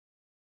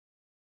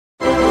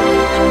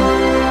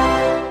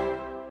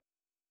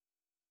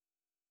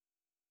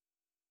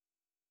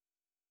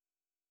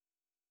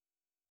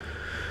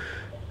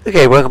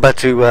Okay, welcome back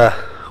to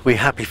We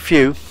Happy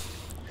Few.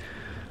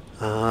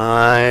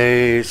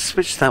 I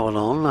switched that one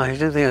on. I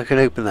don't think I can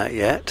open that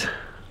yet.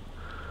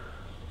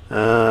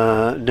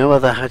 No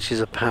other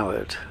hatches are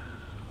powered.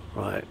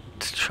 Right,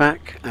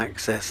 track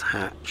access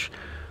hatch.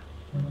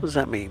 What does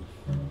that mean?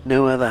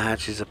 No other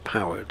hatches are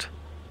powered.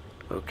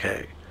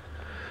 Okay.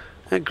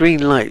 That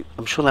green light,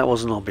 I'm sure that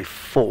wasn't on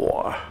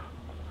before.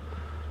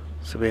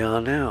 So we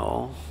are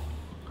now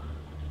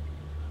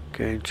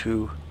going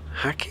to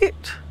hack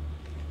it.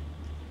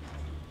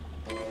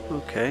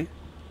 Okay.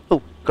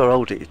 Oh, gotta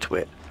hold it, you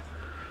twit.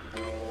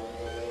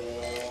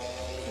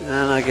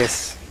 And I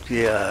guess,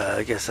 yeah,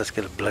 I guess that's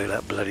gonna blow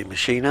that bloody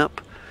machine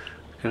up.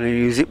 Gonna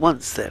use it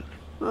once then.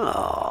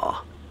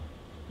 Ah.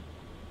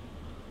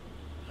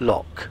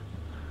 Lock.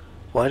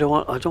 Why do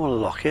I don't want to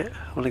lock it.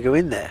 I want to go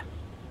in there.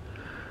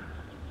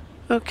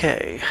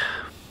 Okay.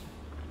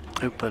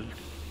 Open.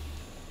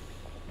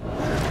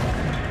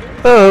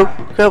 Oh,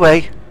 go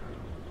away.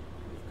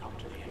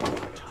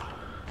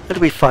 How do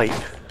we fight?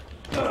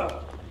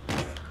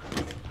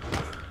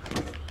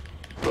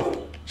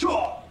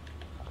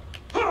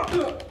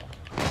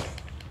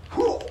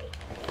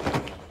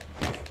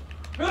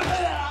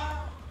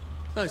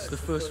 That's the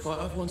first fight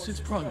I've won since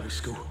primary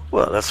school.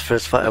 Well, that's the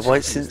first fight I've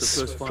won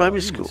since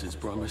primary school.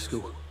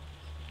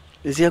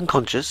 Is he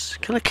unconscious?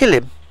 Can I kill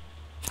him?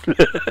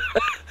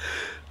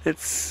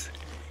 Let's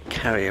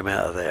carry him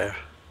out of there.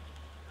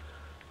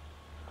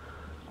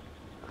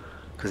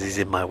 Because he's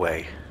in my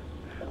way.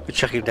 We'll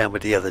chuck him down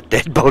with the other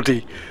dead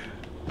body.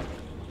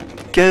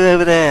 Get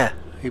over there.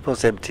 He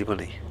was empty,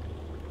 wasn't he?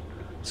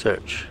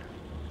 Search.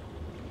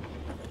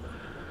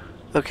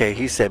 Okay,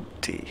 he's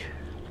empty.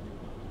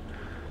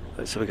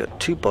 Right, so we got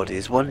two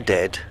bodies, one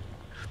dead,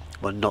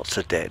 one not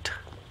so dead.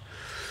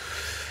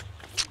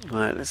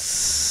 Right,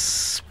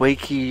 let's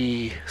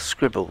wakey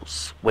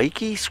scribbles.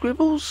 Wakey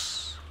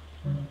scribbles?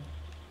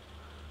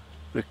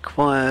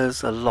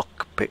 Requires a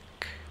lock pick.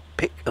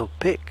 Pick?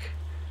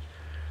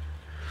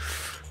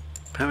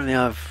 Apparently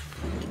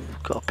I've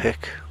got a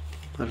pick.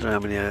 I don't know how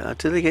many.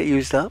 Do they get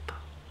used up?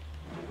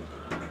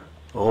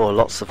 Oh,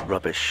 lots of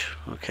rubbish.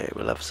 Okay,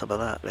 we'll have some of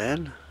that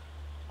then.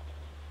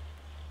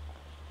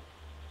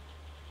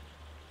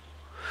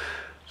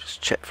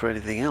 Just check for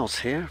anything else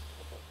here.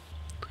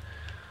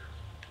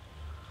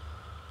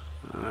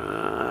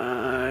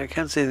 I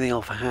can't see anything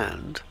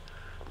offhand.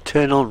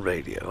 Turn on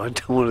radio. I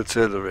don't want to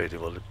turn the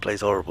radio on. It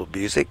plays horrible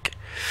music.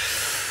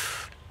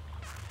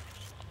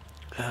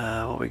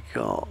 What we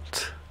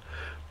got?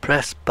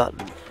 Press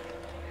button.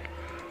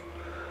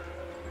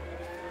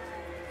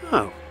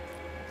 Oh.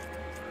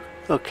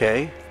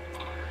 Okay.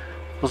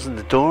 Wasn't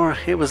the door?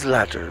 It was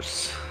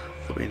ladders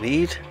that we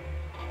need.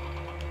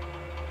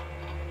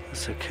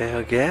 That's okay,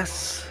 I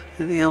guess.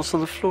 Anything else on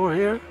the floor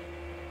here?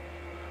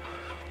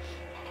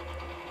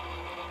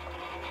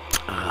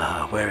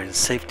 Ah, wearing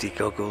safety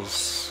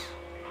goggles.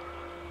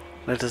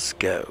 Let us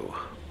go.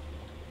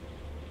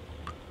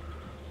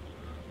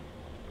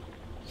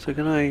 So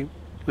can I...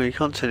 Well, you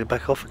can't turn it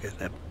back off again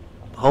then.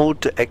 Hold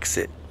to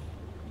exit.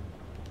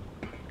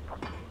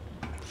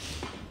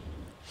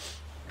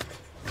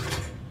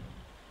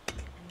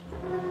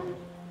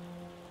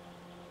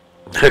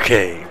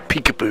 Okay,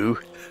 peekaboo.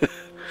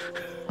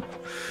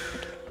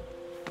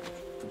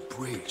 The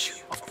bridge.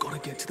 I've got to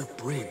get to the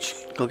bridge.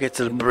 Go get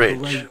to the In bridge.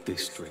 The parade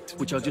district,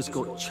 which I just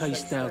got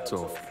chased out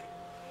of.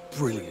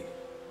 Brilliant.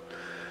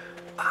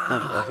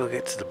 I've got to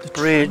get to the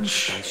Train bridge.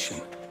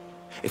 station.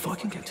 If I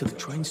can get to the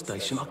train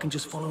station, I can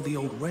just follow the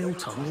old rail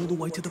tunnel all the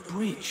way to the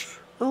bridge.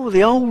 Oh,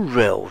 the old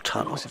rail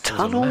tunnel. Nice if there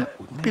was a Tunnel? map,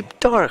 wouldn't Be it?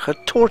 dark. A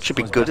torch would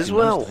be Suppose good back as in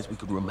those well. days we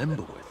could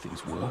remember where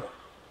things were.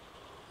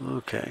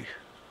 Okay.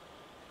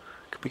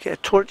 Can we get a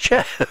torch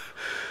yet?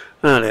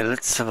 Well then,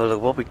 let's have a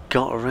look what we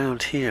got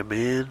around here,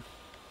 man.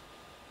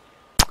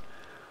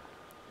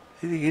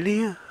 Anything in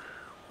here?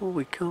 What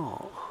we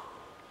got?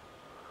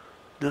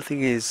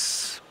 Nothing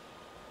is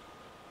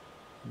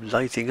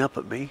lighting up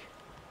at me.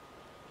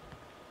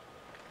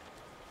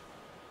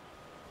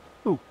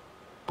 Ooh,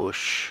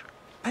 bush.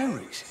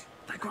 Berries.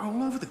 They grow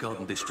all over the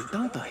garden district,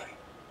 don't they?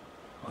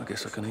 I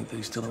guess I can eat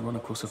these till I run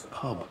across a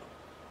pub.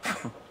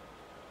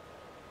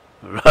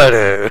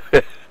 Righto.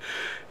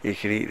 You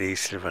can eat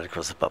these to run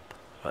across the pub.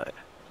 Right.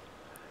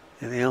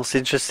 Anything else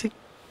interesting?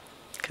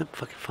 Can't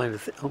fucking find a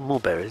thing. Oh, more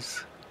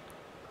berries.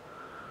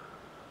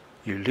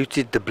 You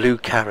looted the blue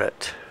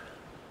carrot.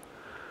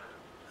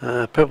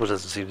 Purple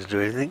doesn't seem to do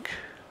anything.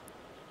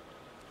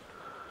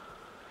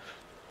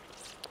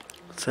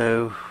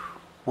 So,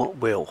 what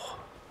will?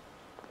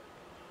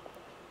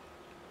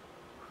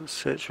 Let's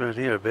search around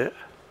here a bit.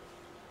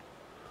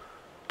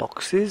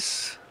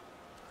 Boxes.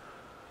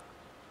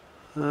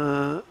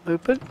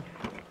 Open.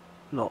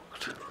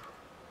 Locked.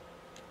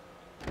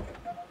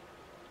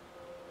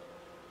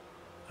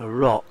 A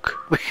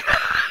rock.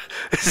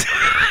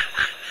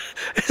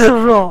 It's a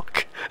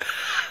rock.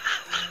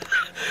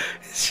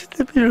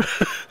 Shouldn't be.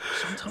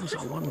 Sometimes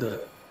I wonder,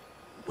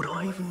 would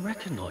I even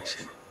recognise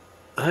him?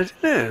 I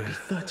don't know. He's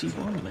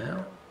 31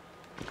 now.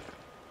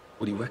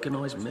 Would he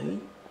recognise me?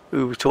 Who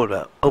were we talking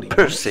about? Oh, Would he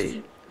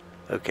Percy.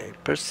 Okay,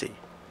 Percy.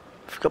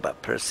 Forgot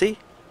about Percy.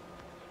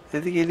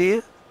 Anything in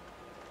here?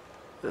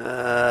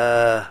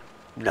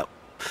 No.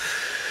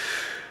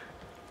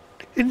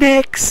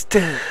 Next!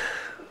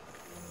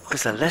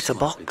 There's a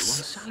letterbox.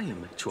 Sally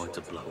and me tried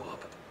to blow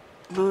up.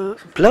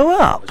 Blow I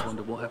up? always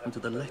wondered what happened to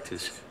the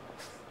letters.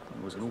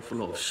 There was an awful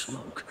lot of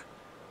smoke.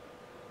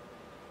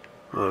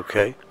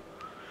 Okay.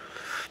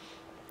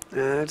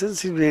 Doesn't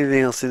seem to be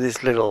anything else in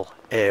this little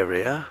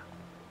area.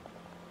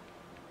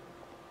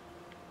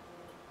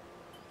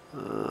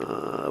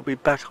 Are we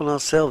back on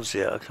ourselves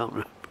yet? I can't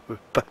remember. We're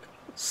back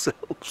on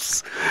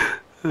ourselves.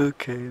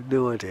 Okay,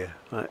 no idea.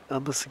 Right, I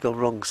must have gone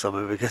wrong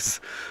somewhere because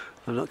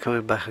I'm not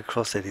coming back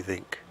across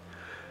anything.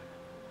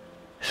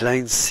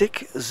 Line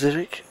sick,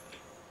 Zurich.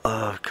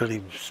 I can't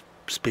even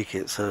speak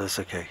it, so that's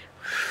okay.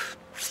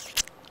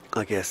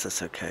 I guess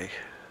that's okay.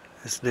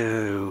 There's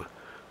no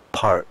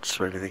parts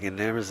or anything in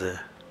there, is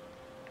there?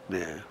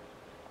 No.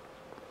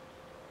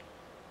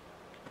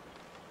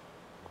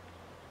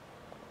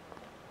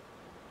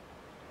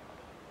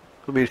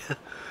 I mean,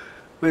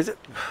 where's it?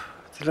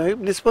 Did I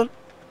open this one?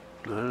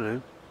 I don't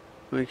know.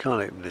 We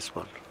can't open this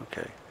one.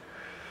 Okay.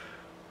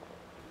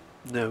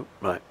 No,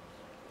 right.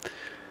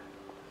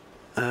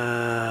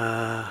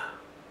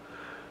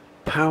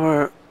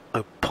 Power.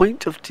 Oh,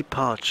 point of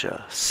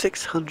departure.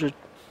 600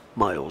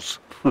 miles.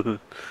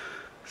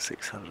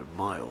 600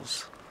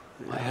 miles.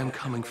 I am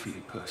coming for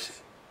you, Percy.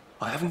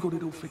 I haven't got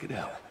it all figured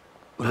out,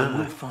 but I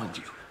will find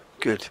you.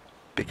 Good,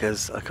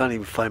 because I can't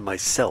even find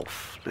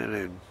myself, let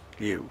alone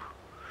you.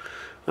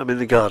 I'm in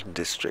the Garden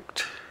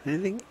District.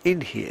 Anything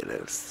in here?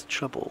 That's the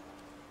trouble.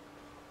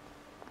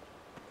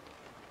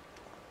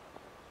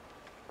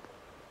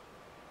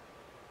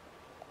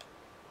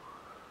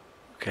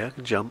 Okay, I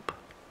can jump.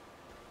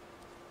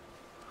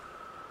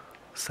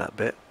 That's that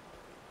bit.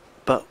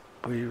 But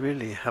we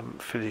really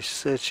haven't finished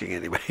searching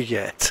anyway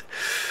yet.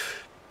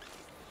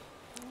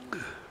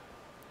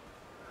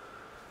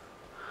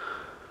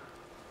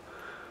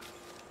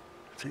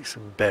 Take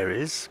some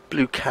berries.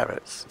 Blue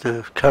carrots.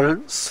 No,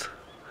 currants.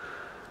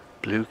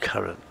 Blue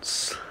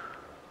currants.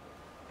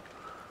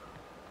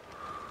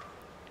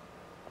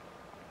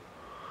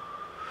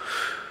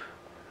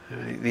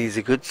 It needs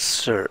a good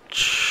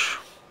search.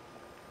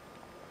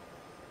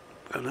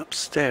 Going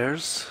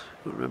upstairs.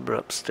 Remember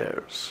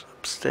upstairs.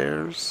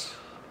 Upstairs.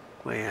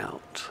 Way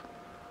out.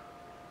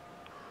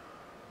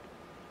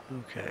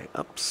 Okay,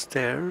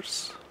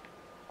 upstairs.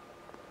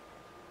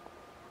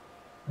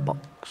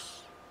 Box.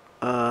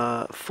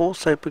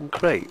 Force open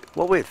crate.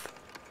 What with?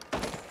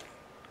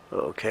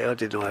 Okay, I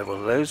didn't know I had one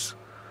of those.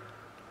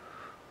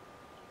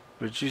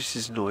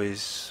 Reduces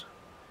noise.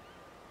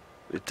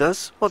 It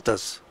does? What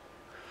does?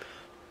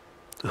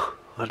 Oh,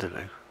 I don't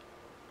know.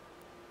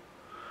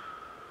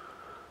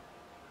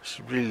 I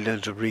should really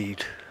learn to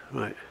read.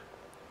 Right.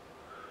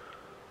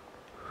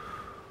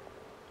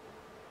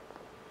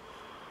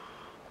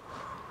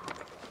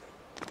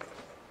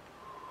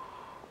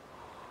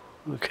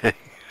 Okay.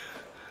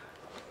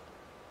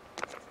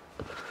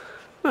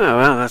 Oh,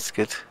 well, that's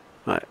good.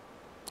 Right.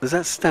 Is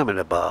that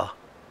stamina bar?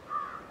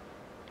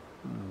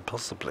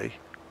 Possibly.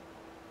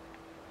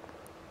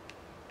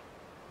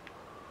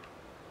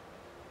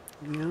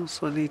 Anything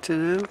else I need to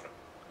know?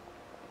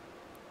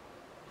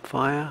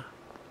 Fire.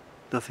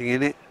 Nothing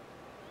in it.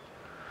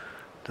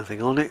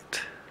 Nothing on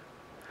it.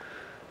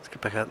 Let's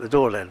get back out the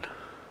door then.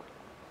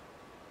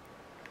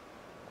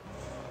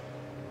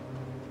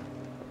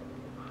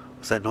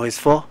 What's that noise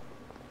for?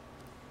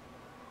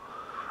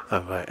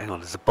 Oh right, hang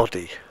on, there's a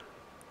body.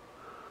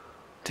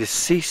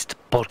 Deceased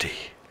body.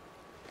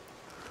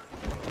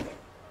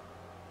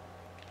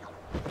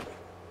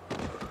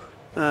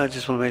 I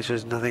just want to make sure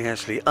there's nothing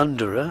actually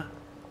under her.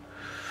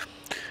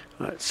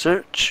 Right,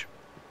 search.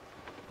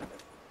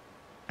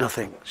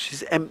 Nothing.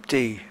 She's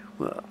empty.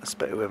 Well, I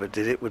suppose whoever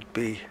did it would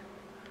be...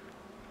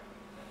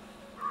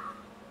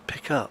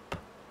 Pick up.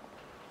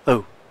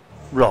 Oh,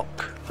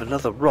 rock.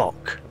 Another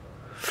rock.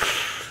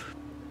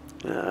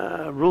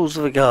 Rules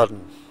of the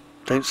garden.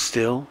 Don't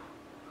steal.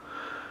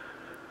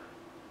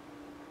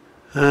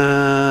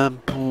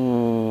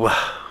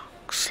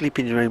 Sleep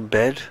in your own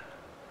bed.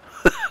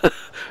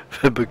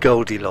 Remember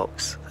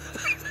Goldilocks.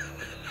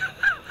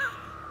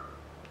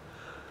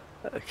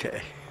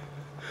 Okay.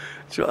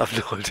 Do you know, I've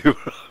no idea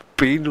where I've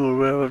been or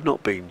where I've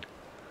not been.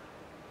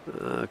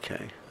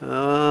 Okay.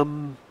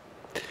 So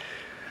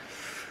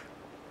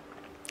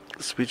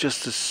we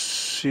just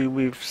assume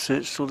we've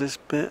searched all this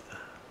bit.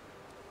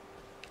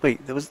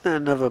 Wait, there wasn't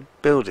another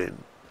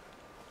building.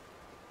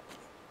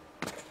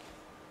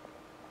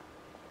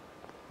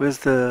 Where's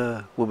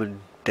the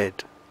woman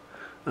dead?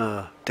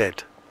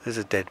 Dead. There's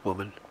a dead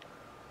woman.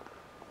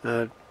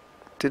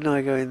 Didn't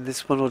I go in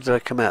this one or did I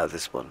come out of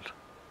this one?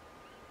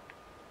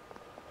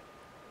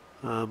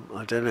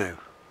 I don't know.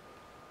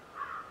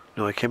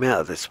 No, I came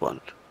out of this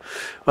one.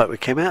 Right, we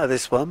came out of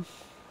this one.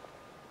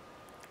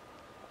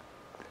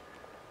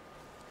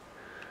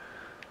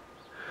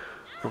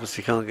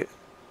 Obviously can't get...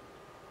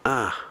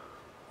 Ah,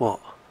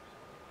 what?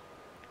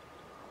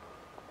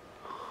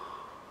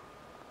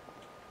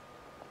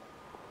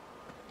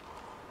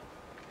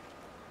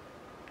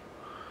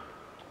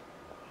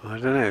 I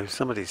don't know,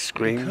 somebody It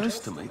screamed. occurs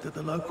to me that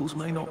the locals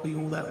may not be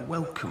all that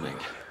welcoming.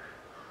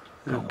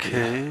 Oh Okay.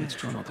 dear, let's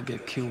try not to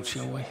get killed,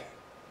 shall we?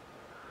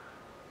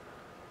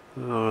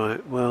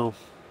 Alright, well,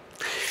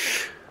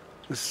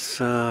 let's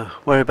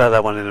worry about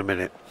that one in a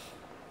minute.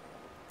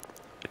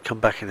 I'll come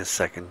back in a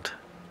second.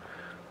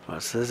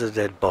 Right, so there's a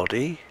dead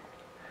body.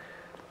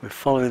 We're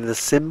following the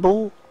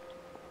symbol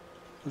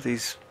of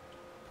these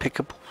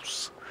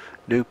pickables,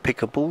 new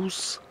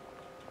pickables.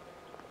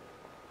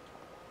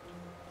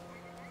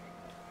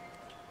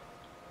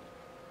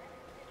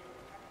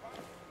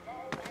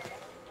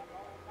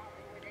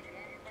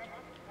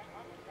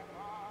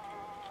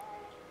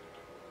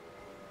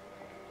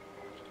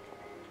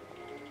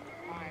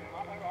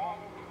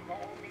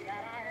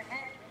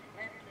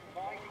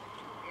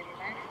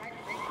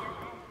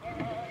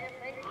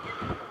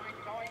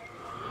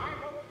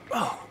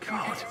 Oh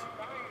God,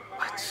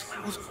 that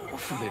smells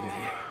awful in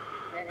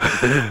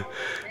here.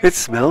 It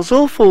smells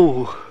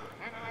awful.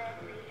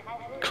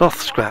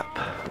 Cloth scrap.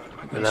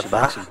 We'll Maybe have I should make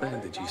that. some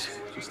bandages,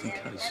 just in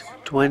case.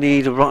 Do I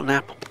need a rotten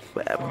apple?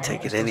 Well, we'll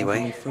take it This doesn't give me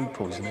anyway. food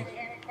poisoning.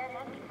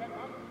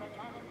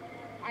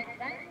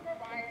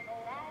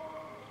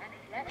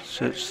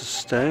 Search the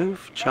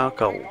stove.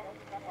 Charcoal.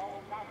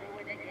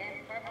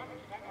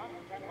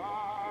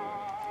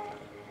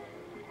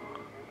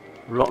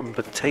 Rotten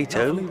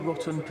potato. Lovely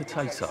rotten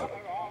potato.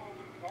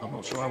 I'm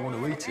not sure I want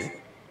to eat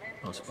it.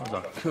 I suppose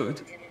I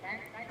could.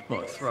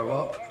 Might throw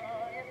up.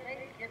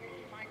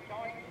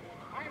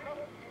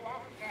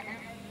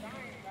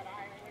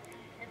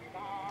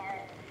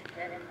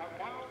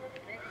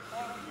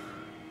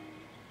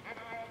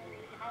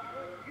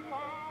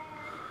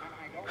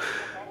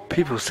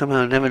 People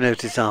somehow never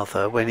notice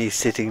Arthur when he's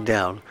sitting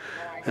down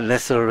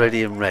unless they're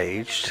already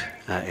enraged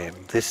at him.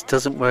 This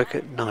doesn't work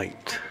at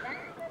night.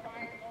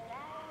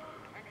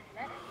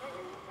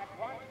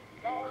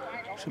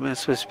 So am I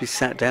supposed to be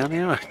sat down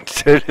here? I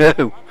don't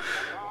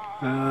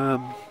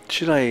know.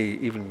 Should I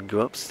even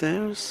go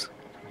upstairs?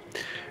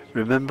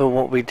 Remember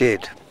what we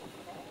did.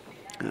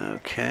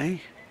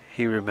 Okay,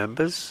 he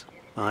remembers.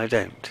 I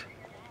don't.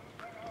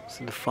 It's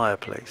in the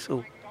fireplace.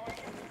 Oh,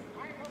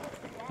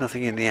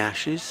 nothing in the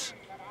ashes.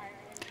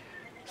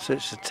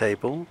 Search the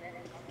table.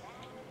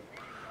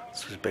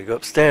 This was big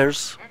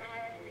upstairs.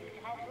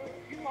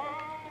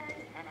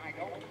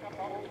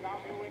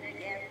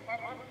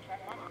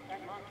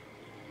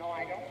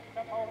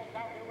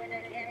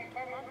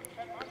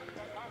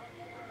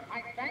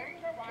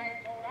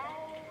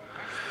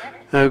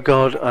 Oh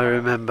God, I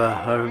remember.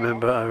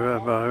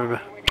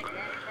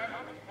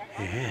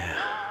 Yeah.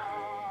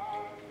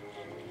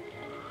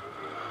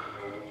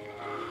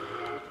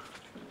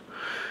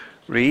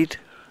 Read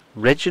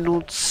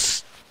Reginald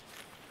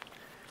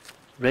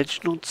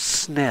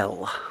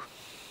Snell.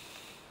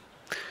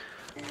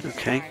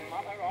 Okay.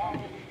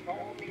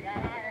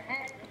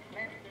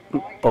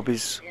 Ooh,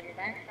 Bobby's.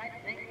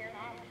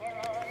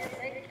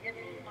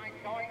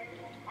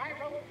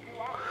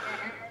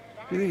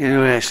 Do you think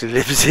anyone actually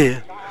lives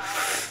here?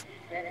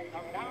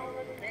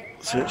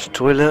 Search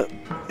toilet.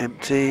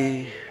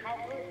 Empty.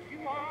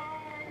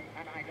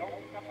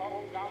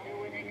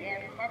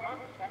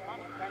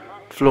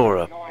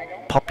 Flora.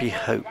 Poppy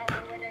Hope.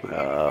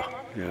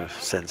 Yeah,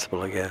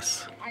 sensible, I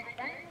guess.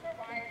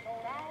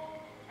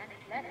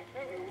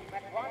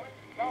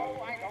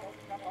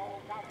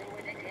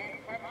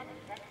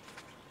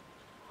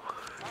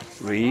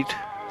 Read.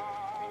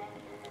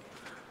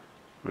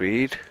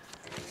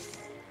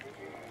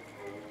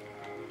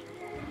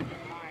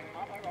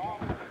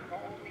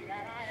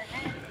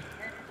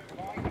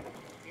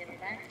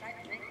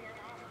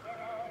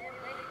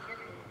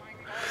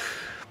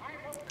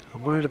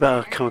 I'm worried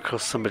about I'll come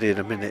across somebody in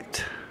a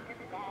minute.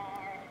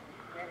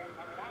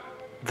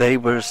 They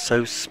were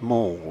so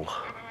small.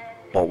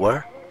 What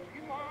were?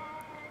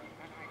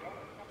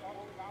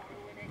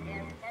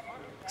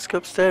 Let's go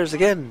upstairs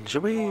again,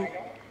 shall we?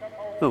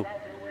 Oh.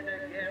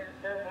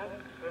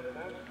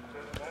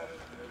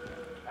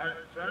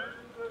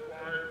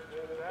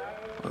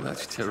 Well,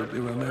 that's terribly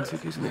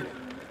romantic, isn't it?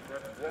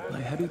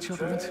 They had each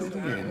other until the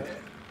end.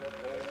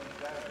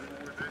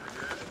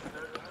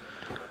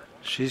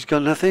 She's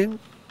got nothing?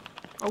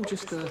 Oh,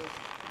 just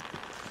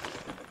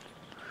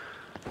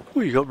Oh,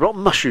 you got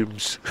rotten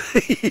mushrooms.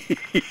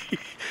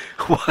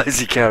 Why is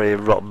he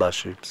carrying rotten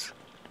mushrooms?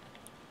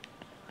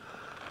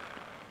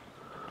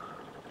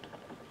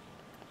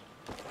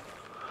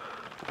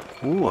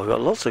 Ooh, I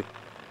got lots of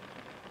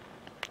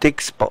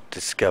dig spot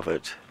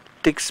discovered.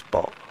 Dig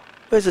spot.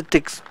 Where's a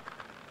dig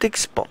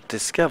spot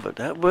discovered?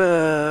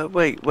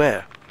 Wait,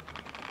 where?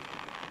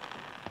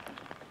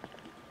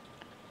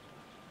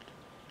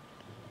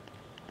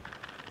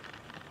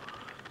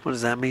 What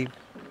does that mean?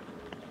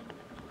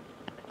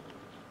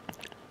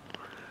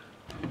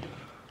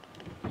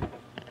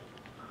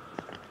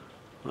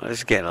 Well,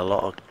 it's getting a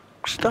lot of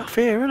stuff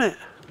here, isn't it?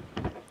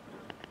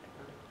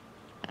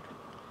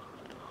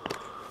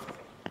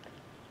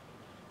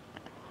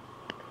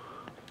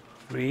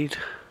 Read.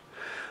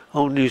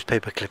 Old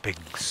newspaper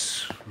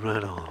clippings.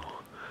 Right on.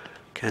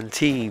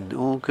 Canteen.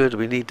 All good.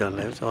 We need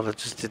downloads. Oh, I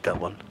just did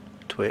that one.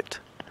 Twit.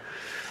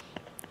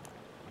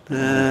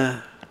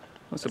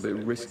 That's a bit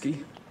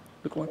risky.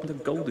 Look what happened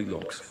to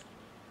Goldilocks.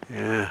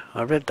 Yeah,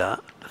 I read that.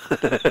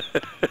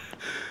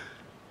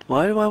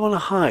 Why do I want to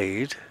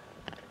hide?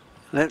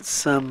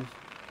 Let's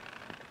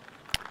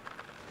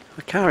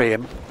carry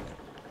him.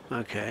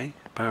 Okay,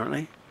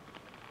 apparently.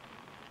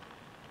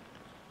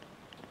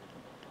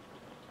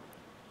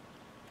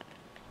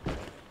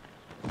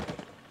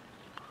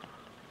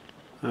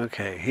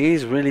 Okay,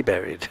 he's really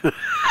buried.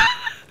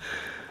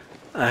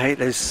 I hate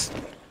those.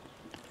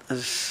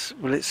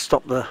 Will it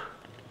stop the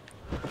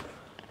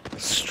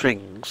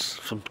strings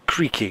from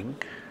creaking?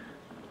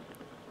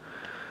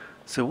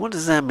 So what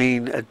does that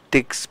mean? A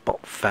dig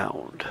spot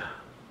found.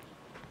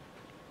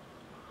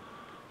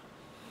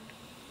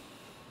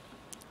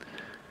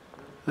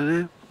 I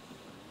don't know.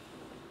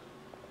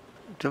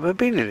 Have I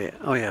been in it?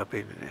 Oh yeah, I've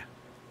been in it.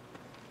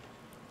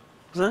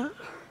 Was that?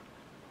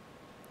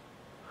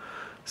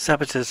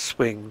 Saboteur's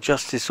swing,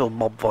 justice or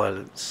mob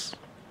violence.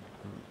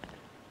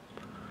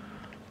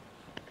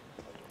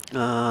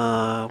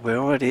 We're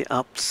already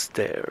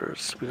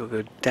upstairs. We've got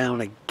to go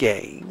down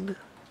again.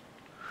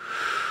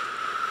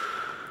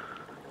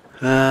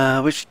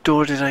 Which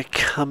door did I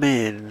come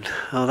in?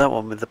 Oh, that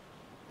one with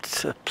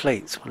the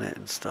plates on it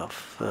and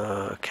stuff.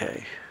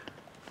 Okay.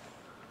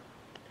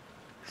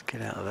 Let's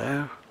get out of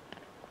there.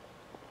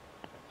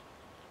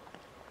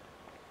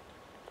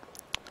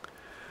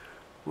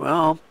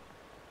 Well,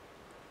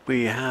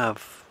 we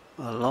have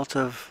a lot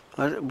of...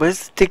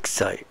 where's the dig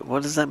site?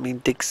 What does that mean,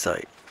 dig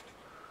site?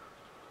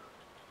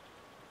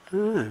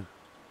 Oh.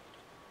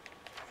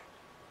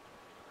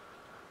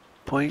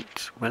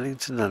 Point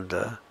Wellington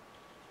under.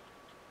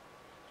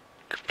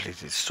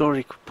 Completed.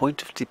 Story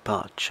point of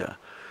departure.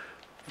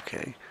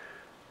 Okay.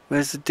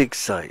 Where's the dig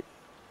site?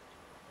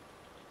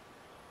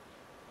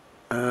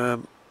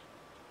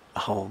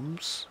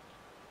 Homes.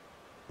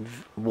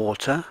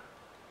 Water.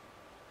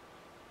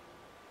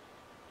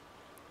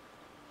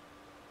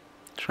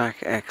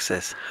 Track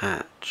access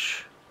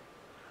hatch.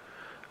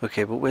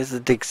 Okay, but where's the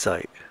dig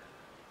site?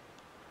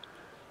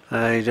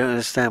 I don't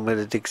understand where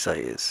the dig site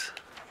is.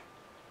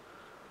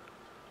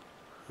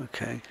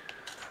 Okay.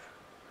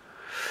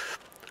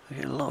 I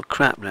get a lot of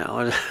crap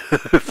now.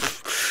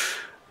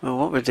 Well,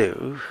 what we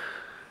do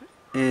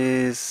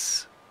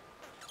is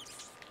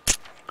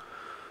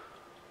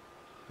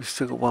we've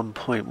still got 1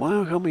 point.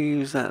 Why can't we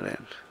use that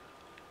then?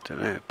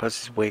 Don't know.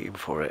 Perhaps he's waiting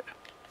for it.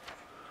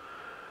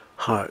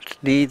 Heart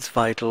needs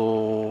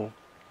vital.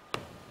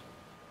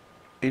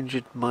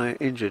 Injured.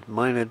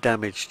 Minor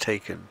damage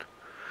taken.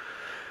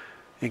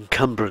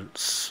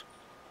 Encumbrance.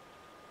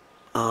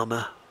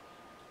 Armor.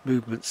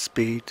 Movement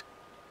speed.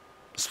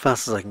 As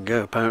fast as I can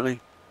go, apparently.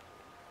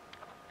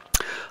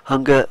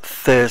 Hunger,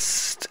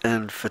 thirst,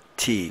 and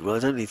fatigue. Well, I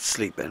don't need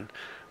sleep then.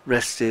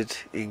 Rested,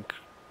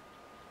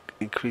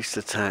 increased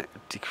attack,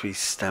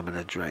 decreased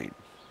stamina drain.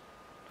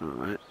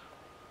 Alright. What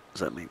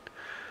does that mean?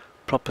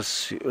 Proper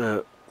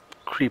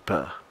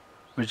creeper.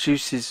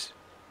 Reduces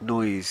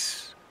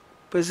noise.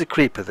 Where's the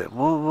creeper then?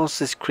 What's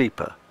this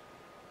creeper?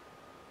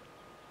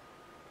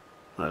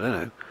 I don't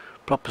know.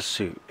 Proper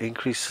suit.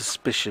 Increased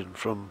suspicion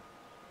from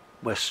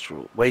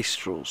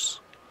wastrels.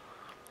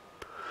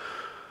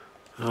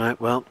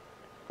 Alright, well,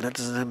 that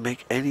doesn't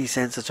make any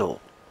sense at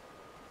all.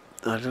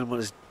 I don't know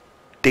what this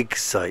dig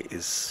site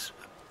is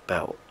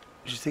about.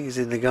 Do you think it's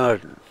in the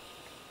garden?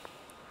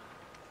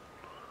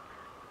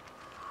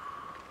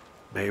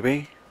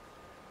 Maybe?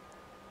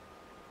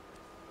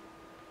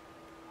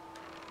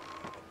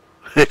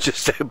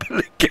 Just open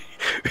the gate.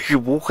 We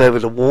can walk over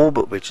the wall,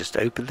 but we just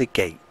open the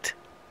gate.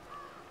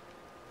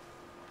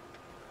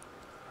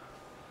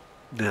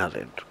 Now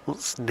then,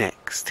 what's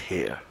next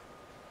here?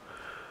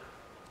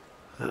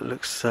 That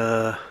looks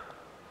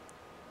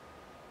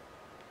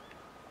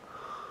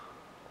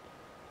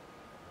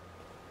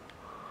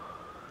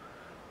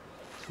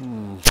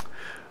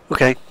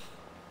okay.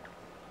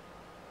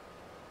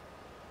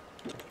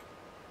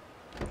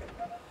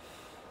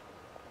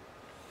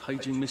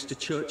 Paging Mr.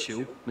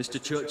 Churchill.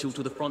 Mr. Churchill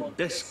to the front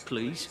desk,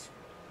 please.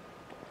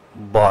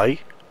 Why?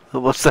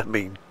 What's that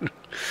mean?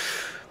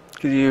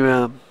 Can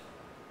you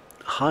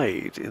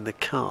hide in the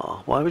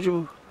car? Why would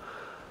you?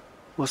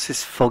 What's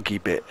this foggy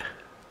bit?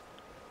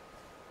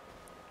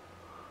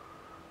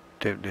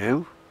 Don't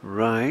know.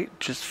 Right,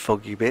 just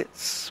foggy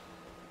bits.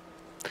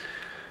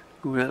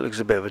 Ooh, that looks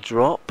a bit of a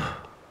drop.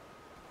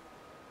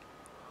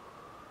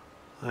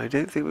 I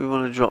don't think we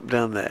want to drop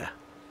down there.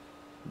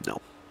 No.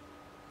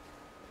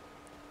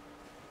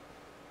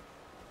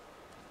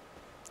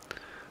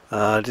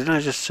 Didn't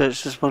I just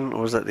search this one,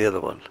 or was that the other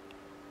one?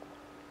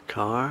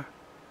 Car.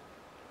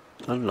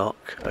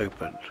 Unlock.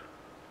 Open.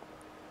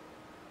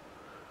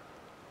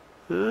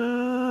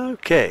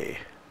 Okay.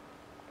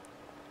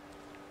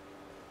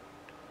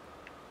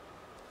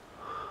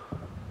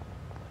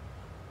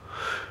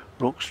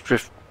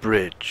 Rocksdrift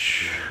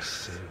Bridge.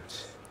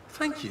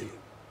 Thank you.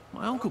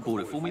 My uncle bought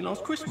it for me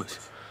last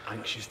Christmas.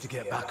 Anxious to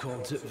get back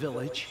home to the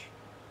village?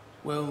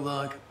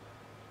 Well,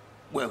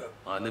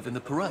 I live in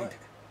the parade.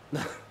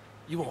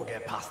 You won't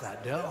get past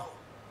that door.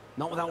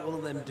 Not without one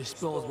of them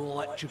disposable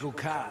electrical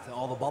cars that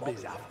all the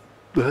bobbies have.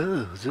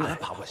 Oh, is And a it?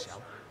 power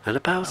cell. And a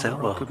power cell.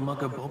 I Well, could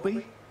mug a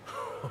bobby.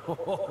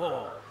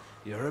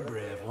 You're a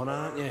brave one,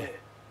 aren't you?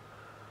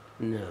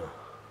 No.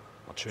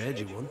 I'll trade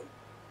you one.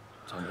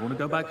 So you want to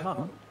go back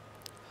home?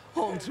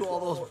 Home to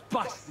all those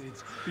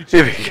bastards who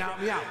Here chased we me go. out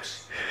of my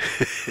house.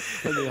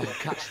 When they all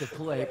catch the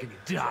plague and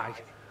die.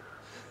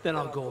 Then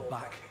I'll go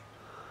back.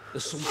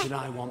 There's something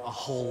I want a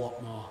whole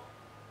lot more.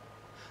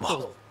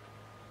 Those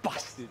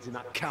bastards in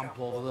that camp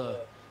over there.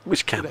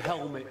 which With camp? the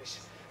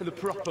helmets and the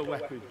proper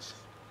weapons.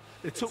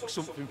 They took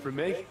something from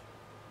me.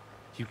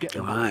 You get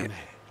them back Right. from me.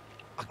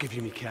 I'll give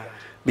you my card.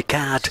 Me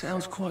card.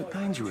 Sounds quite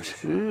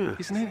dangerous, Yeah.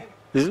 isn't it?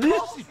 Isn't Of it?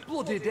 course it's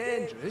bloody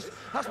dangerous.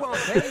 That's why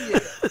I'm paying you.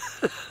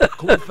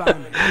 Come and find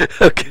me. In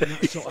Okay.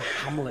 that sort of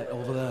hamlet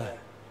over there.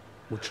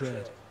 We'll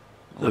trade.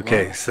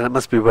 Okay, so that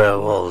must be where I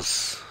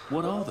was.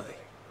 What are they?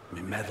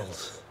 My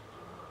medals.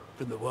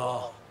 From the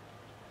war.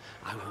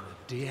 I won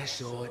the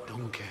DSO at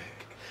Dunkirk.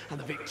 And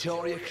the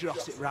Victoria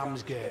Cross at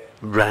Ramsgate.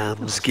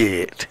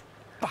 Ramsgate.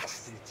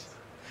 Bastards.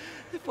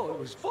 They thought it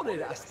was funny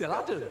that I still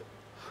had them.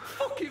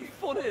 Fucking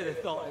funny they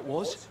thought it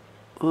was.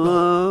 I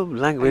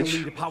Language.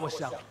 need a power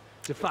cell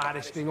to fire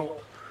this thing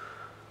up.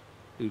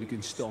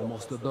 Hooligans stole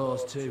most of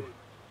those too.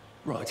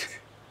 Right.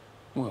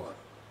 Well,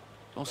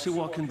 I'll see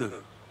what I can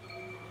do.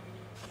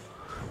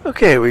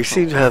 Okay, we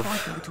seem to If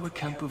have. I go to a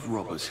camp of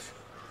robbers,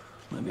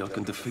 maybe I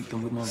can defeat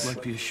them with my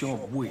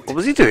rapier-sharp wit. What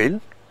was he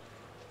doing?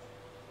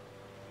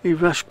 He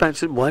rushed back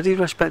to. Why did he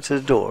rush back to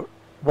the door?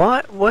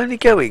 Why? Where are he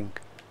going?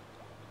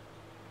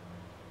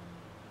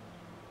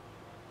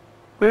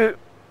 Where?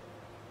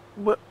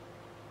 What?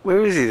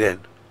 Where is he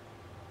then?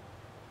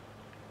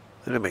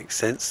 That don't make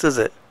sense, does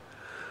it?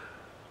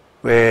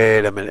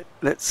 Wait a minute.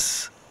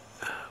 Let's.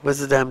 Where's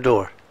the damn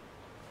door?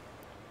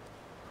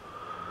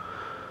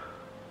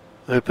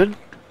 Open.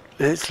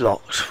 It's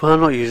locked. Well,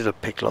 I'm not using a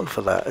pick lock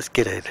for that. Let's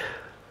get in.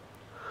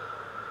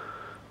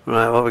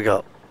 Right, what we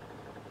got?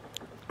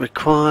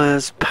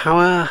 Requires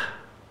power.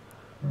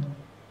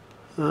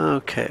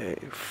 Okay,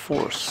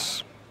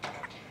 force.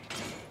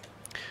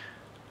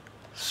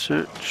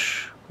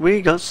 Search.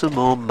 We got some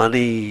more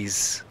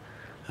monies.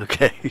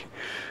 Okay,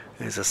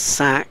 there's a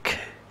sack.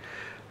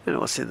 And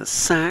what's in the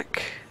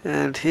sack?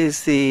 And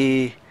here's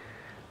the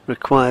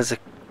requires a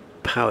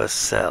power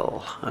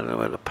cell. I don't know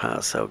where the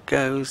power cell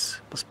goes.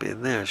 Must be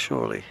in there,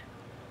 surely.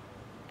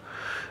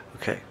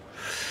 Okay.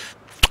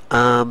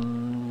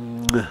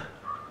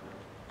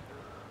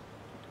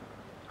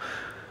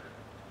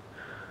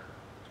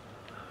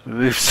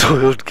 Remove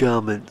soiled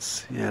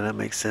garments. Yeah, that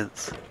makes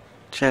sense.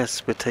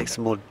 Chest, we'll take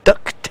some more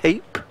duct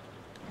tape.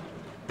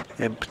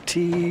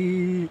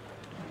 Empty.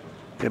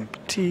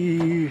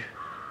 Empty.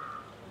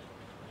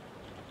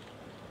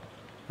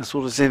 That's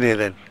all that's in here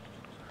then.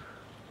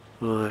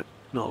 Right,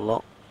 not a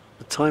lot.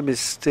 The time is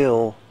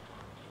still.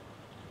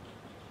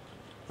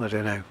 I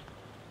don't know.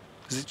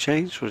 Has it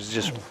changed or is it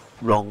just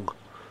wrong?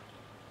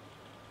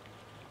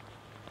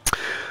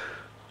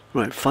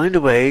 Right, find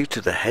a way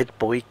to the head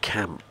boy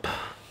camp.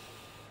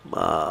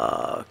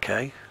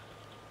 Okay.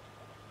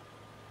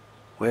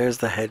 Where's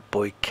the head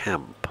boy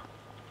camp?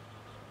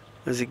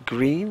 Is it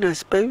green, I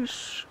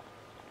suppose?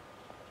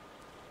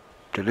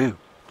 Don't know.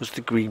 What's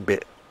the green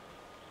bit?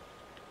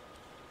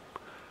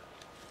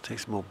 Take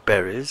some more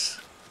berries.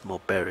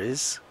 More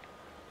berries.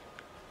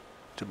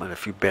 Don't mind a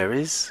few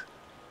berries.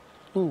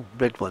 Ooh,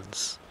 red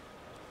ones.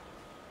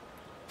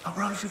 A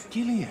rose of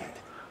Gilead.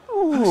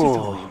 Percy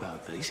told me Oh,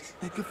 about these.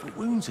 They're good for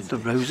wounds and the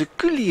things. rose of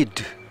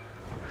Gilead.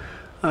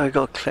 I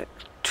got to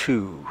collect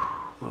 2,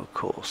 of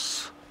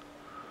course.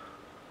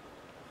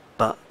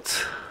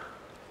 But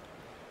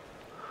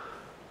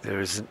there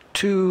isn't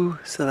 2,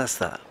 so that's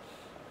that.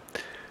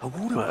 A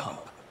water Right.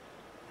 pump.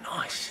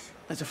 Nice.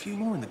 There's a few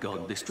more in the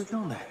Garden District,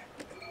 aren't there?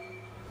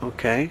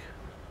 Okay.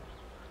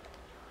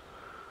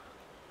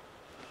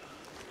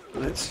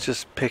 Let's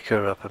just pick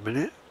her up a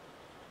minute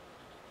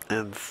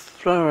and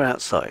throw her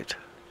outside.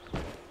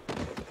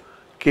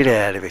 Get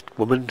out of it,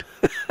 woman.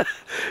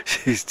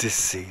 She's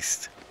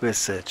deceased. We'll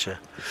search her.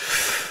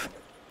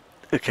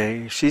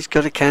 Okay, she's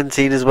got a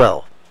canteen as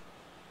well.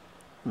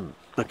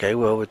 Okay,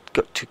 well, we've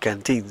got 2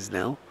 canteens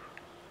now.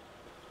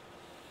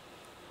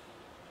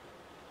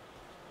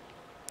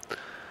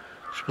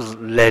 She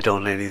wasn't led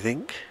on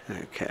anything.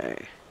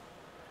 Okay.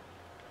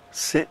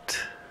 Sit.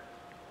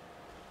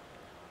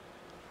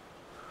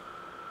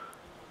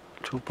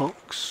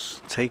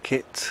 Toolbox. Take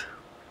it.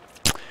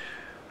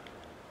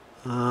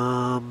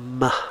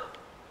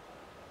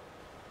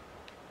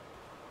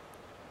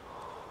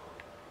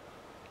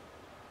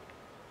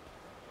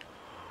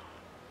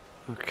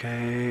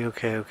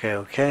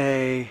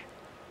 Okay.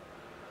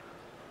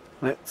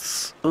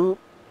 Let's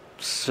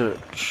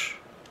search.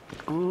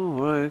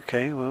 Oh,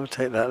 okay, well, we'll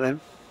take that then.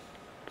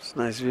 It's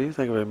nice of you,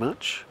 thank you very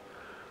much.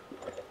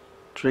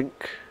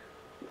 Drink.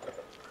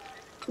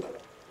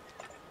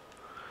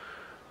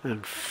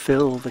 And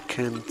fill the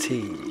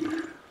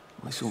canteen.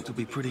 This ought to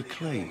be pretty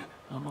clean.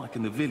 Unlike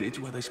in the village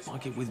where they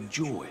spike it with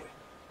joy.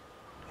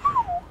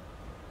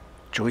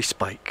 Joy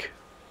spike.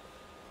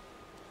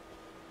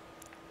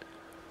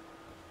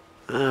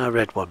 Ah,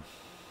 red one.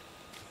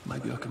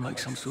 Maybe I can make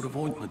some sort of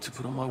ointment to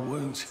put on my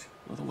wounds.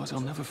 Otherwise I'll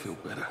never feel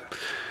better.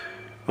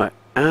 Right,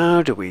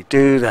 how do we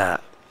do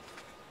that?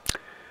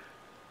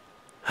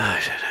 I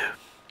don't know.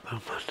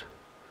 Come on.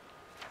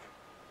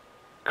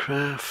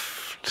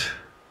 Craft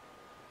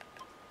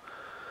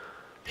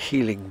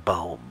healing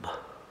balm.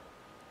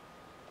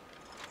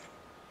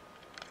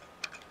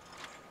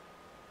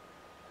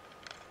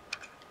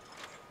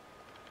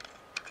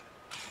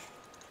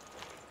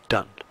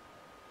 Done.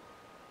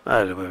 I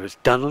don't know whether it's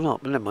done or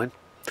not, but never mind.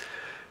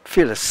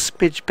 Feel a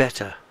smidge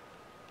better.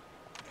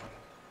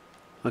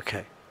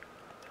 Okay.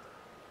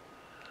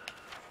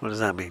 What does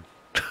that mean?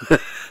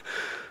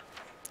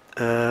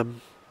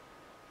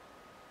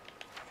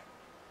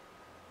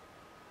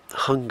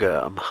 Hunger.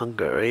 I'm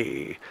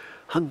hungry.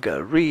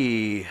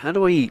 Hungry. How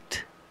do I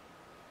eat?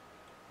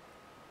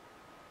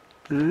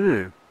 I don't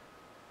know.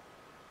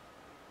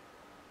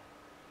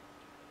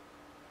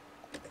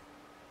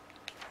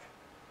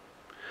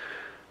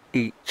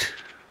 Eat.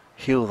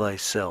 Heal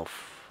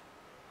thyself.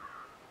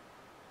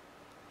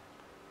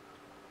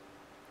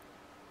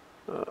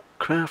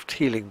 Craft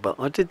healing, but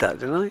I did that,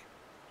 didn't I?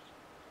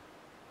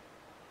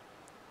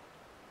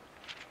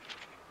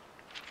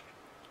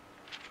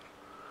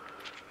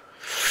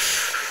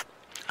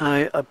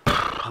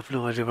 I've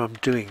no idea what I'm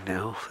doing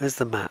now. There's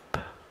the map.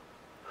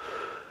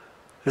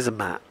 There's a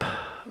map.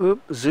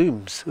 Oop,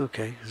 zooms.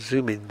 Okay,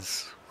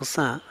 zoom-ins. What's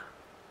that?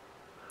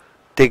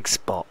 Dig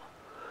spot.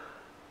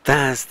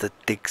 There's the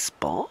dig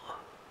spot.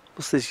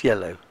 What's this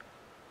yellow?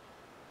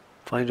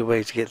 Find a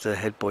way to get to the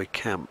head boy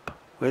camp.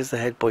 Where's the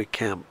head boy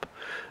camp?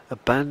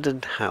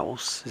 Abandoned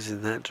house is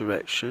in that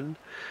direction.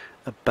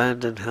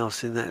 Abandoned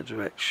house in that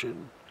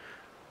direction.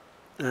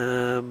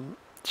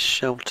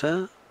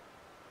 Shelter.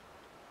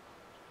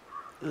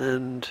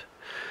 And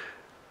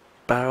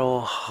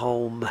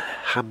Barrelholm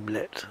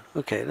Hamlet.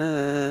 Okay,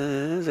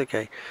 that's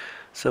okay.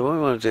 So what I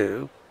want to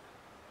do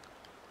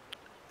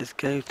is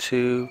go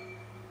to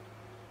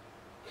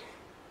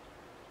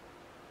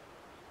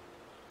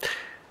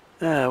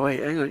wait,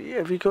 hang on,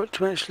 have you got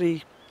to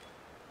actually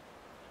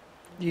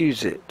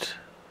use it?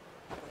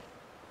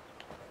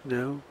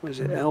 No, was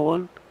it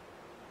L1?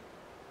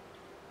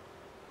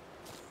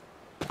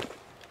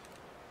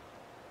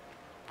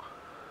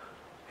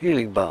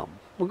 Healing balm.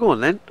 Well, go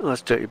on then. Oh,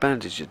 that's dirty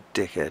bandage, you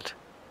dickhead.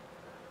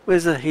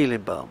 Where's the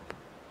healing balm?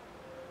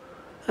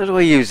 How do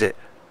I use it?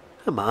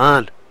 Come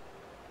on.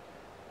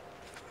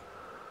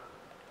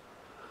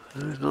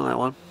 No, it's not that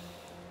one.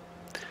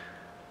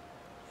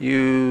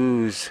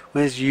 Use.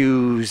 Where's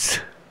use?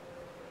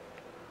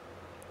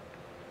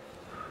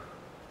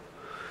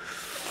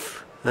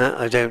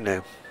 I don't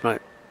know.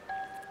 Right.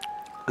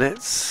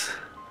 Let's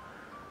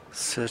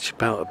search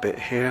about a bit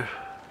here.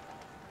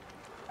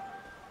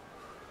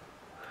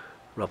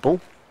 Rubble.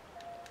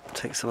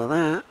 Take some of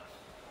that.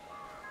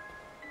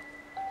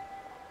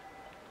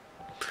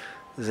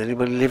 Does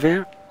anybody live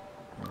here?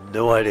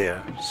 No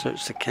idea.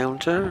 Search the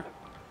counter.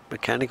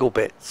 Mechanical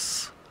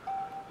bits.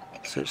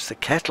 Search the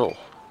kettle.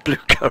 Blue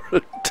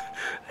currant.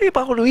 Hey,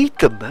 but I want to eat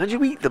them. How do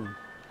you eat them?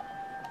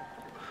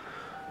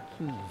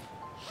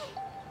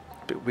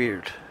 Bit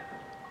weird.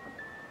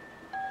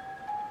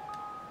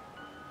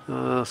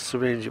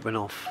 Syringe, it went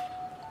off.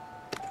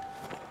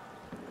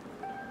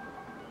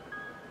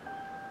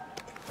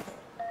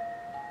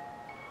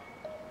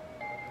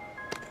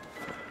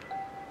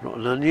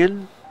 Rotten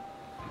onion.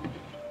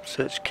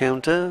 Search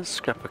counter.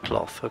 Scrap of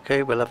cloth.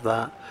 Okay, we'll have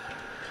that.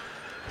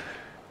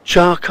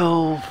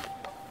 Charcoal.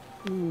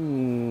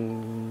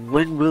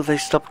 When will they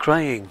stop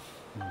crying?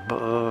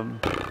 I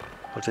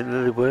didn't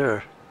know they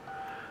were.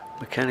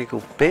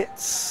 Mechanical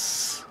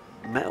bits.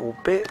 Metal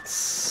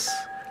bits.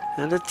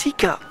 And a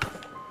teacup.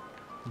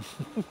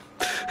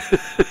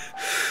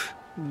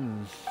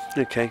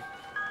 Okay.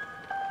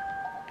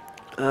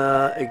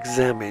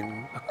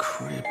 Examine. A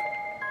crib.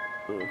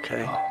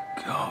 Okay. Oh,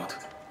 God.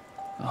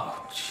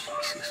 Oh,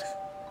 Jesus.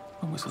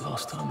 When was the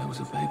last time there was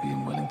a baby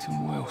in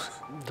Wellington, Wales?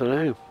 Don't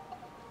know.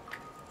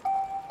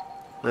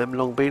 I haven't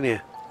long been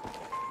here.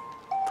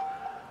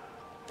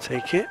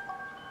 Take it.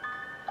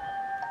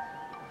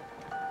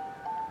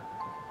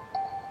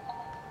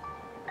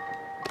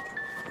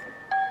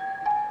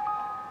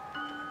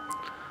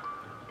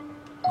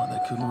 Like they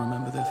couldn't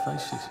remember their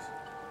faces.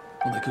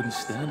 Well, they couldn't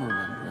stand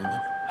remembering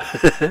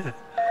them.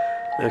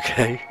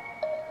 Okay.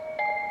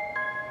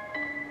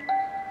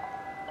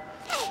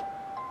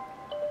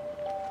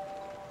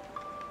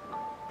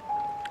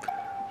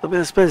 I mean,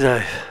 I suppose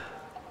I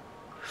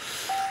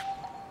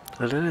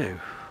don't know.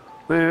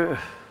 Where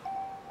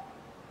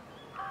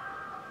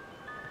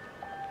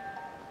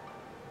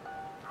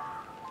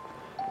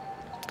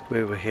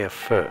we were here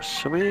first,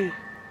 shall we?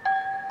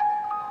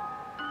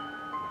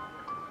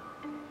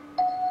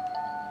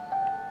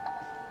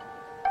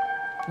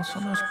 What's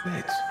on those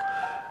beds?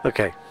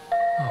 Okay.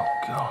 Oh,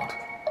 God.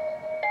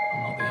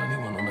 I'm not the only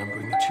one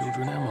remembering the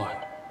children, am I?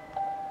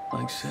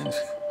 Makes sense.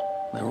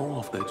 They're all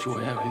off their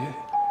joy out here.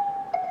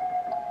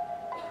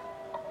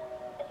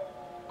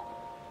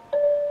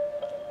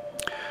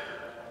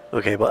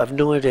 Okay, but I've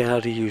no idea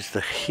how to use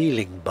the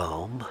healing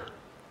balm.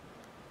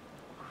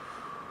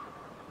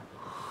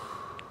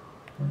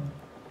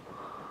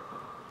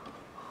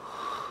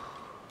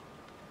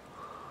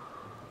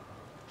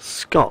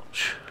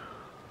 Scotch.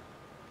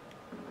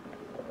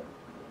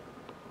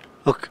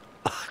 Look,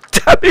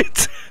 damn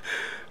it!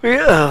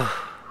 Yeah.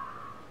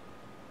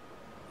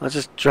 I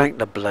just drank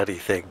the bloody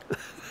thing.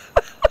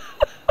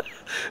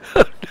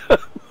 Oh no.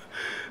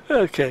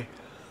 Okay.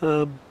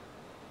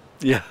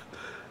 Yeah.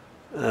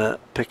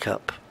 Pick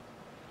up.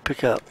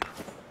 Pick up.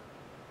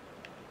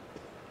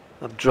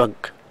 I'm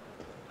drunk.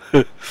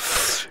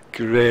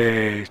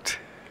 Great.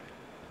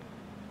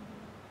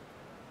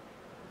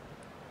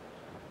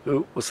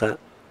 Oh, what's that?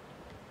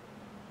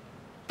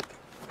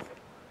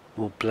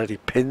 More bloody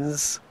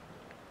pins.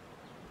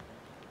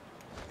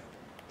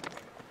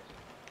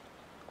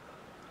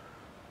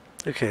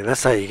 Okay,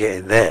 that's how you get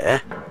in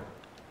there.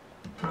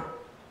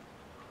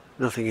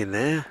 Nothing in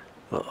there.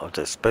 Well, I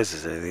don't suppose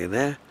there's anything in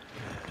there.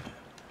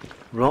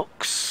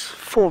 Rocks.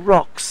 4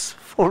 rocks.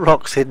 4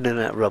 rocks hidden in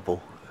that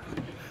rubble.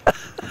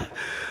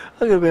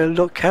 I'm going to be able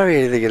to not carry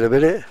anything in a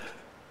minute.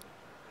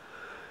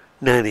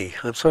 Nanny,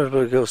 I'm sorry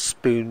about a girl's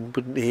spoon.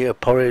 Wouldn't eat her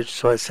porridge,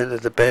 so I sent her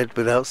to bed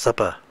without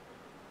supper.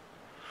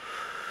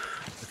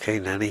 Okay,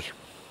 Nanny.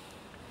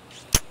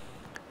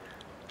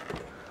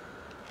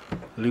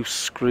 Loose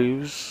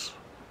screws.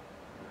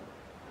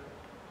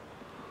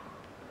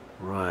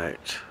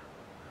 Right.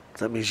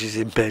 That means she's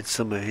in bed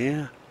somewhere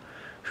here.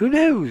 Who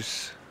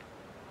knows?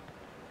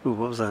 Ooh,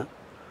 what was that?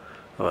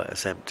 Alright,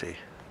 it's empty.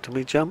 Can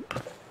we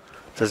jump?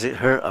 Does it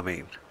hurt? I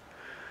mean,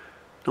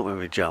 not when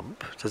we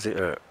jump. Does it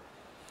hurt?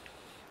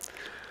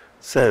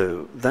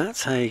 So,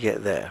 that's how you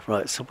get there.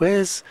 Right, so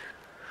where's...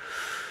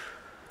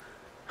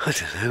 I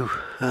don't know.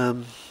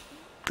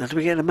 How do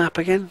we get the map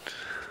again?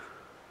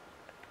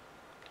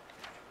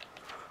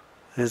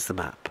 There's the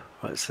map.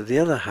 Right, so the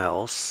other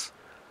house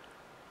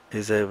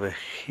is over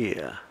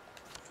here.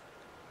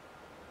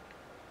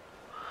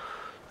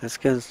 Let's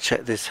go and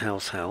check this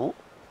house out.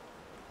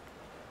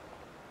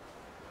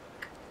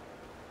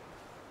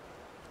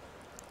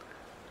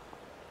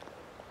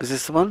 Is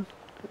this the one?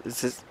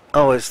 Is this?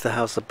 Oh, it's the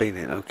house I've been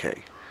in.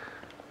 Okay.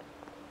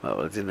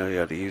 Well, I didn't know you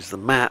had to use the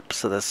map,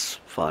 so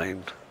that's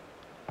fine.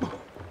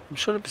 I'm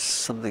sure there was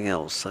something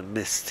else I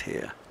missed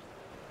here.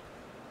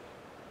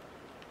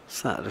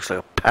 What's that? It looks like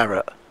a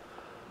parrot.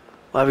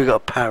 Why have we got a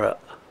parrot?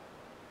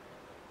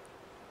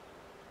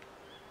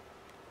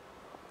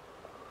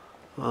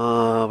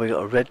 Oh, we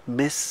got a red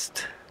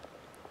mist.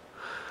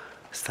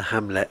 It's the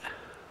hamlet.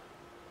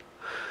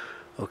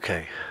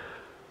 Okay.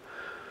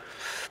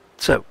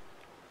 So,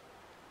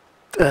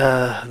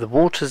 the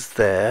water's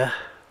there.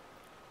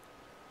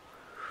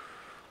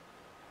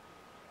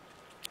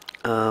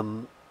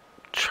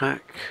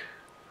 Track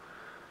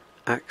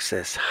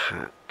access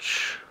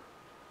hatch.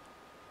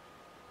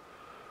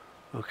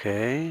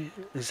 Okay,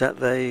 is that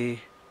the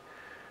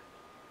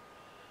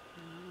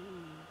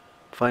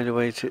find a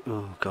way to?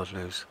 Oh, God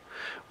knows.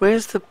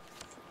 Where's the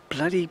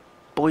bloody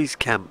boys'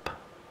 camp?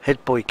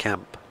 Head boy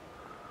camp.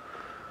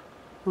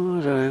 Oh,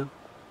 I don't know.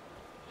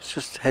 Let's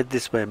just head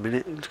this way a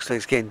minute. It looks like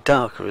it's getting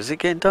darker. Is it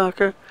getting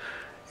darker?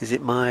 Is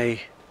it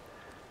my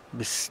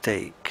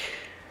mistake?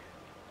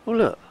 Oh,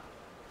 look.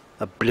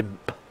 A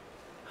blimp.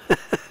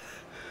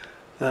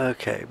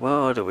 Okay,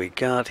 what do we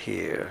got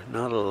here?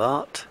 Not a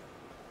lot,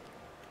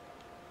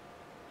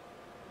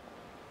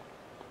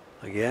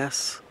 I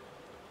guess.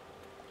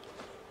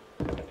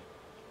 I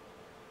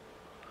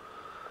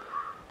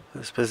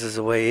suppose there's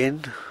a way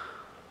in.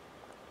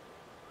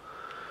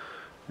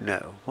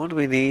 No. What do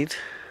we need?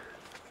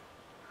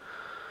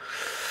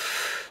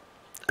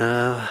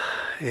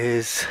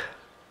 Is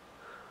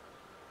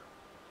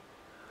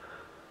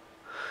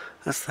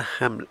that's the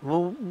hamlet.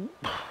 Well,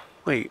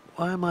 wait.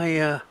 Why am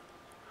I?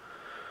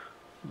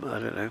 I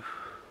don't know.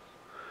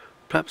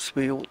 Perhaps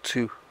we ought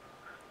to.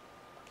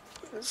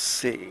 Let's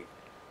see.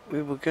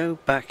 We will go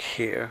back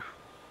here.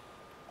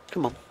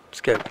 Come on,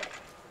 let's go.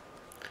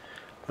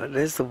 Right,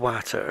 there's the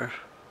water,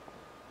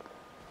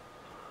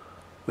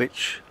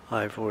 which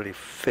I've already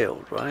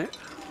filled, right?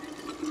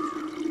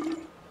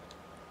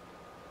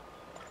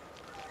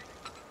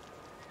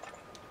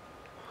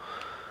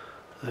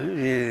 I don't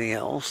need anything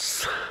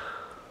else.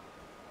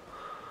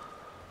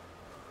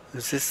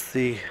 Is this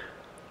the...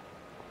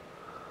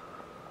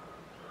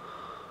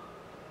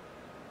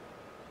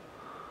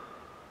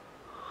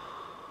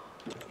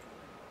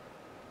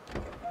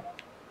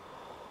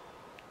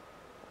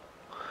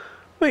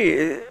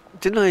 Wait,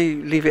 didn't I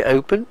leave it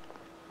open?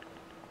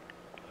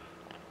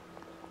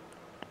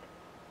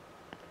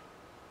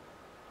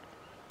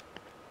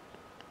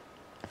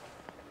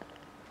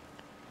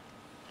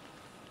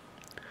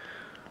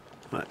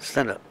 Right,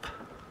 stand up.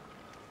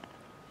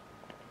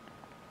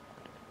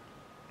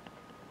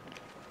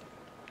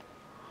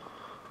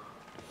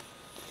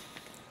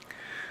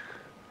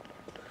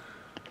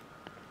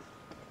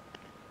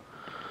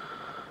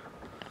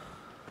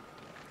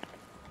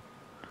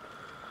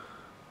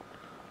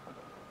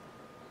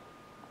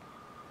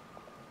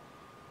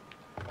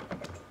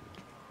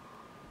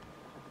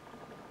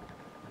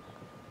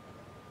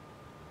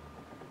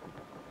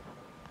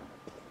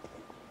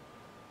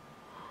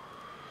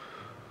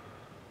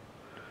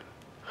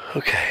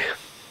 Okay,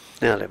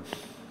 now then,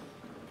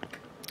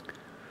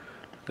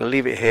 I'll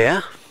leave it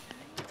here.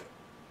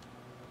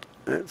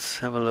 Let's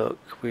have a look.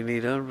 We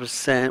need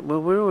 100%.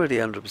 Well, we're already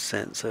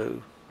 100%,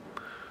 so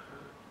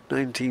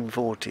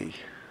 1940.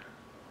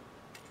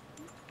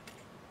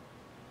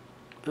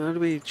 How do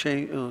we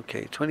change?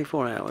 Okay,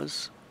 24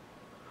 hours.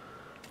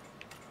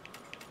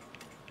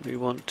 We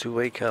want to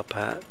wake up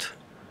at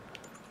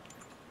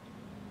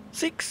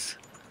 6,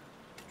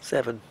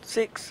 7,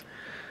 6.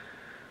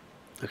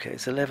 Okay,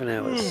 it's 11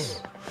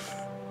 hours.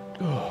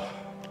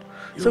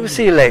 So we'll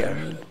see you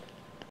later.